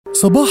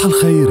صباح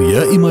الخير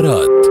يا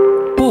إمارات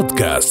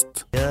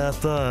بودكاست. يا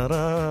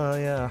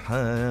ترى يا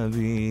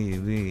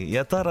حبيبي،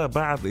 يا ترى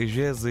بعد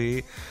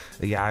إجازة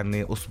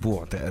يعني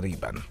أسبوع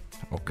تقريبا،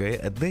 أوكي،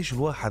 قديش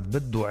الواحد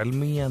بده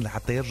علميا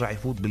لحتى يرجع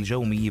يفوت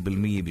بالجو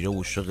 100%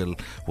 بجو الشغل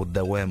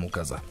والدوام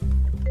وكذا؟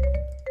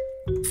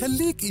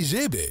 خليك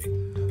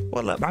إيجابي.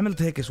 والله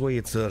عملت هيك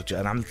شوية سيرش،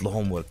 أنا عملت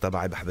الهوم ورك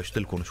تبعي بحبشت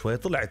لكم شوية،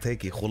 طلعت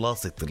هيك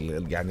خلاصة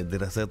يعني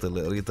الدراسات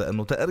اللي قريتها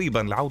إنه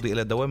تقريبا العودة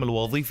إلى الدوام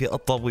الوظيفي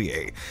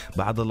الطبيعي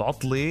بعد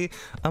العطلة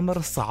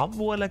أمر صعب،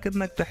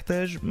 ولكنك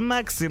تحتاج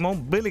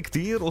ماكسيموم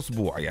بالكتير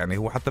أسبوع. يعني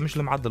هو حتى مش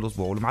المعدل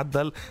أسبوع،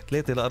 والمعدل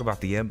 3 إلى 4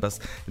 أيام، بس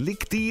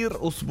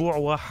الكتير أسبوع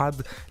واحد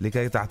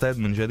لكي تعتاد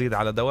من جديد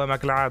على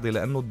دوامك العادي.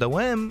 لأنه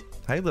الدوام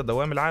هيدا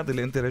الدوام العادي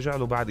اللي أنت رجع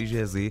له بعد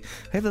إجازة،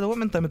 هيدا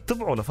دوام أنت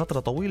متبعه لفترة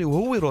طويلة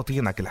وهو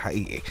روتينك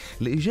الحقيقي.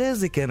 الإجازة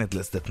كانت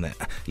الاستثناء،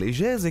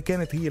 الإجازة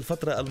كانت هي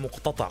الفترة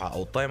المقتطعة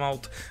أو التايم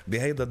أوت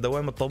بهيدا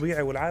الدوام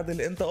الطبيعي والعادي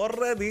اللي أنت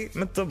أوريدي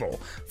متبعه.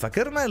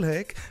 فكرمال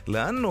هيك،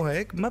 لأنه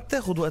هيك ما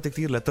بتاخد وقت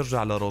كتير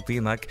لترجع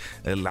لروتينك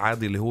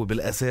العادي اللي هو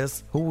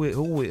بالأساس هو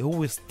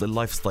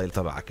اللايف ستايل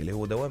تبعك، اللي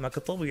هو دوامك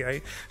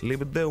الطبيعي اللي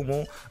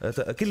بتداومه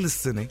كل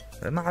السنة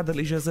ما عدا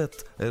الإجازات،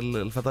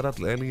 الفترات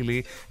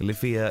القليلة اللي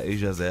فيها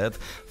إجازات.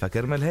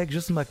 فكرمال هيك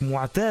جسمك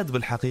معتاد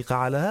بالحقيقة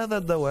على هذا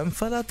الدوام،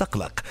 فلا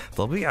تقلق.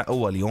 طبيعي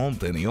أول يوم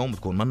تاني يوم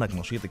بتكون منك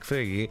نشيط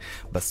كفاية،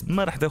 بس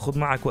ما رح تاخد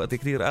معك وقت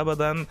كتير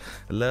أبدا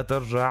لا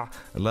ترجع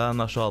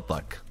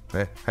لنشاطك.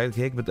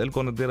 هيك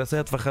بتقلكن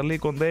الدراسات،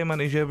 فخليكن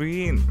دايما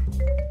إيجابيين.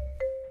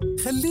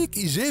 خليك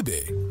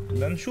إيجابي.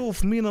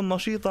 لنشوف مين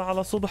النشيطة على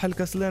الصبح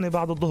الكسلاني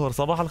بعد الظهر.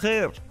 صباح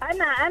الخير.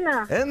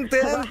 أنا انت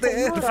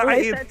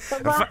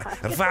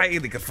ارفعي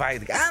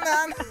ايدك.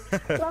 انا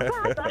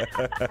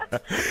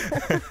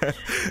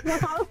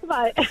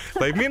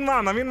طيب مين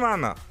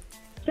معنا؟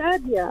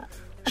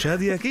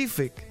 شادية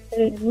كيفك؟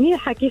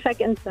 منيحة،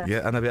 كيفك أنت؟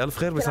 يا أنا بألف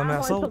خير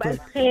بسمع صوتك.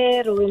 بألف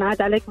خير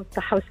وينعاد عليكم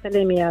الصحة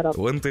والسلامة يا رب.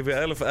 وانت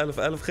بألف ألف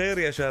ألف خير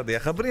يا شادية.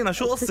 خبرينا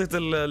شو قصة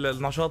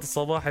النشاط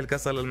الصباحي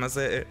الكسل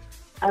المسائي؟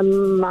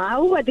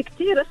 معود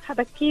كتير أصحى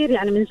بكير،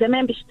 يعني من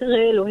زمان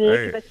بشتغل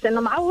وهيك. بس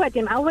إنه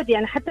معود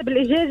يعني حتى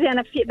بالإجازة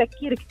أنا بفيق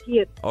بكير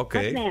كتير.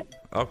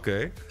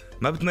 أوكي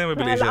ما بتنامي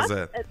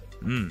بالإجازات؟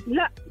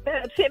 لا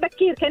بفيق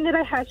بكير كأني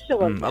رايحة على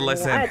الشغل. الله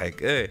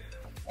يسامحك.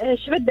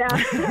 ايش بدي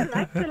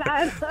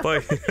اعمل؟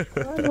 طيب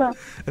والله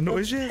انه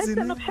اجازه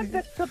انه بحب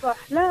الصبح.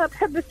 لا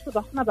بحب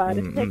الصبح، ما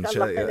بعرف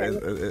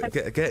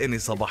هيك.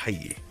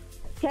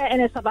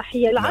 كائنة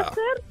صباحيه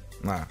العصر.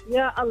 نعم.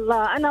 يا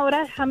الله، انا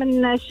ورايحه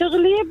من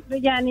شغلي،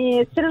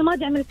 يعني السنه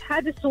الماضيه عملت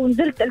حادث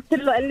ونزلت، قلت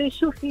له، قال لي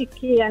شو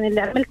فيك؟ يعني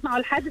اللي عملت معه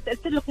الحادث،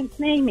 قلت له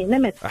كنت نايمه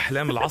نمت.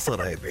 احلام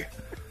العصر هيدي.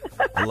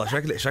 والله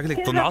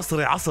شكلك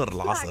تنعصري عصر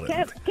العصر.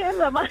 كان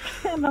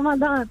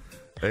رمضان.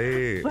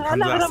 ايه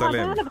أنا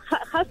برمضان،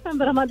 خاصة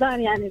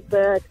برمضان يعني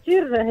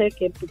كتير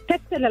هيك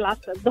بكسل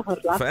العصر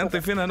الظهر. فأنت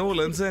فينا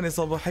نقول إنسانة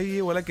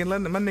صباحية، ولكن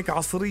منك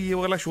عصرية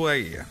ولا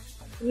شوية.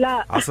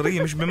 لا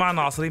عصرية مش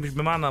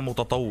بمعنى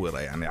متطورة،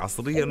 يعني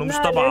عصرية إنه مش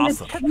تبع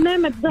عصر. بحب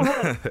نام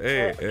الظهر.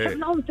 بحب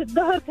نومة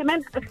الظهر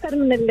كمان أكثر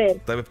من الليل.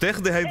 طيب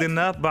بتاخدي هيدي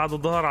الناب بعد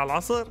الظهر على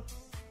العصر؟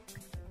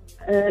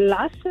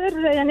 العصر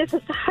يعني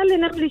إذا صح لي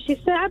نام لي شي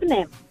ساعة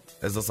بنام.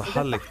 إذا صح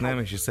لك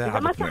تنامي شي ساعة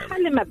بتنام. إذا ما صح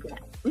لي ما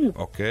بنام.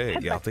 اوكي،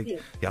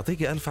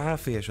 يعطيكي الف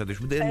عافيه يا شادي.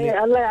 شو بدي اقول لك؟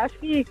 الله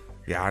يعافيك.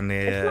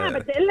 يعني اسمع،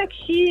 بدي اقول لك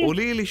شيء.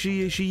 قولي لي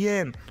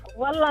شيئين.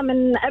 والله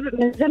من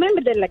زمان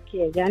بدي اقول لك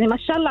اياه، يعني ما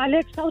شاء الله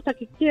عليك صوتك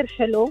كتير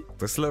حلو.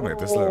 تسلمي.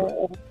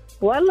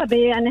 والله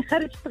يعني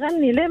خرج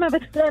تغني، ليه ما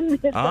بتغني؟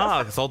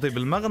 صوتي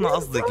بالمغنى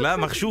قصدك؟ لا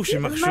مغشوش.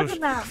 والله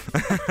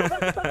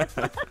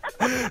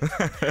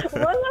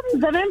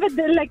من زمان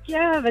بدي اقول لك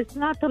اياها، بس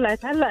ما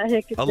طلعت هلا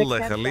هيك. الله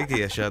يخليكي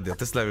يا شادية،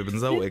 تسلمي.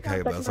 بنذوقك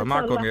هيدا،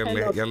 سمعكم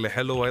يلي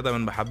حلو، هيدا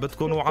من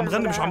محبتكم. وعم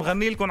غني، مش عم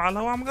غني لكم على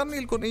الهوا، عم غني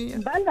لكم اياه.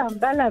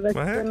 بلا بس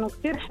انه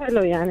كثير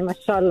حلو يعني ما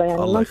شاء الله.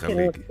 يعني الله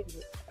يخليكي،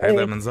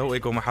 هذا من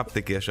ذوقك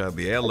ومحبتك يا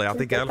شادية. يلا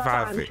يعطيك الف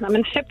عافيه. احنا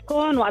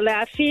بنحبكم والله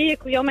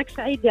يعافيك ويومك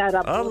سعيد يا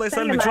رب. الله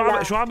يسلمك.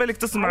 شو عبالك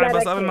تسمعي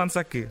بس قبل ما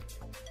نسكر؟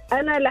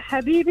 انا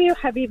لحبيبي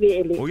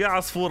وحبيبي الي، ويا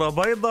عصفوره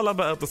بيضة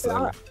لبقى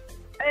تسأل.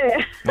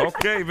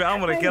 اوكي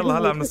بأمرك. يلا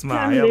هلا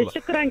بنسمعها. يلا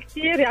شكرا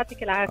كثير،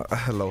 يعطيك العافيه.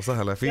 اهلا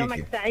وسهلا فيك،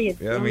 يومك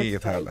سعيد يا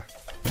ميت. هلا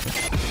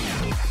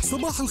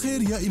صباح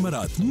الخير يا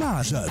إمارات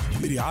مع جاد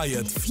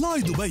برعاية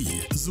فلاي دبي.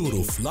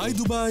 زوروا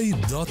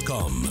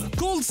flydubai.com.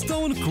 كولد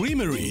ستون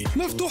كريمري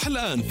مفتوح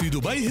الآن في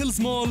دبي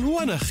هيلز مول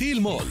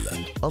ونخيل مول.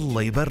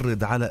 الله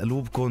يبرد على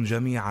قلوبكم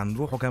جميعا.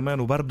 روحوا كمان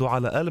وبردوا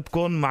على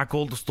قلبكم مع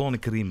كولد ستون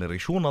كريمري.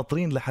 شو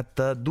ناطرين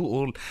لحتى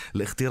تدوقوا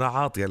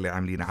الاختراعات يلي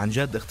عاملين؟ عن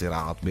جد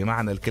اختراعات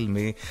بمعنى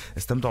الكلمة.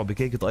 استمتعوا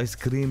بكيكة آيس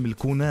كريم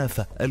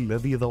الكنافة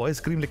اللذيذة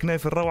وآيس كريم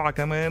الكنافة الروعة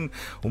كمان.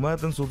 وما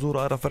تنسوا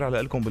تزوروا أقرب فرع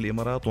لكم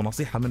بالإمارات.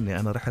 ونصيحة مني،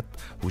 أنا رحت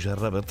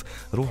وجربت،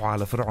 روحوا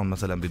على فرعهم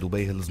مثلا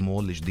بدبي هيلز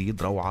مول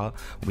الجديد روعة،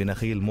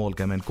 وبنخيل مول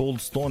كمان كولد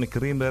ستون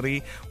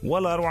كريمري،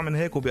 ولا اروع من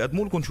هيك.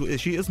 وبيقدموا لكم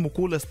شيء اسمه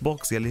كولست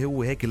بوكس يلي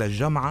هو هيك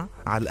للجمعة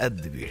على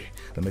القد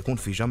لما يكون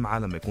في جمعة،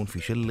 لما يكون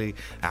في شلة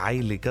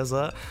عائلة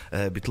كذا،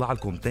 بيطلع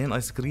لكم 2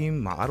 ايس كريم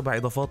مع 4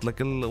 اضافات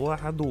لكل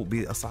واحد،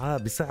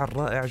 وبأسعار بسعر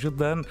رائع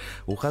جدا،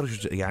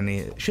 وخارج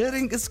يعني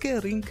شيرينج از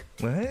كيرينج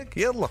وهيك.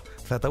 يلا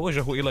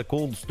فتوجهوا الى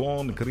كولد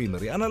ستون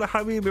كريمري. انا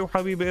لحبيبي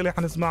وحبيبي الي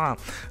حنسمعها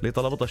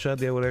لطلبتها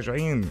شادية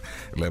وراجعين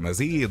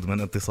لمزيد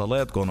من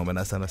اتصالاتكم ومن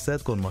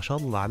اسمساتكم. ما شاء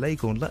الله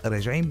عليكم، لا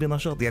راجعين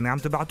بنشاط، يعني عم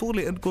تبعتوا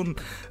لي انكم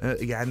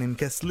يعني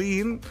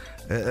مكسلين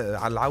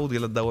على العودة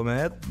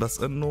للدوامات،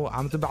 بس انه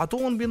عم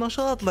تبعتون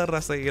بنشاط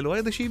للرسائل،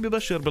 وهذا شيء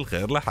ببشر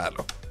بالخير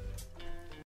لحاله.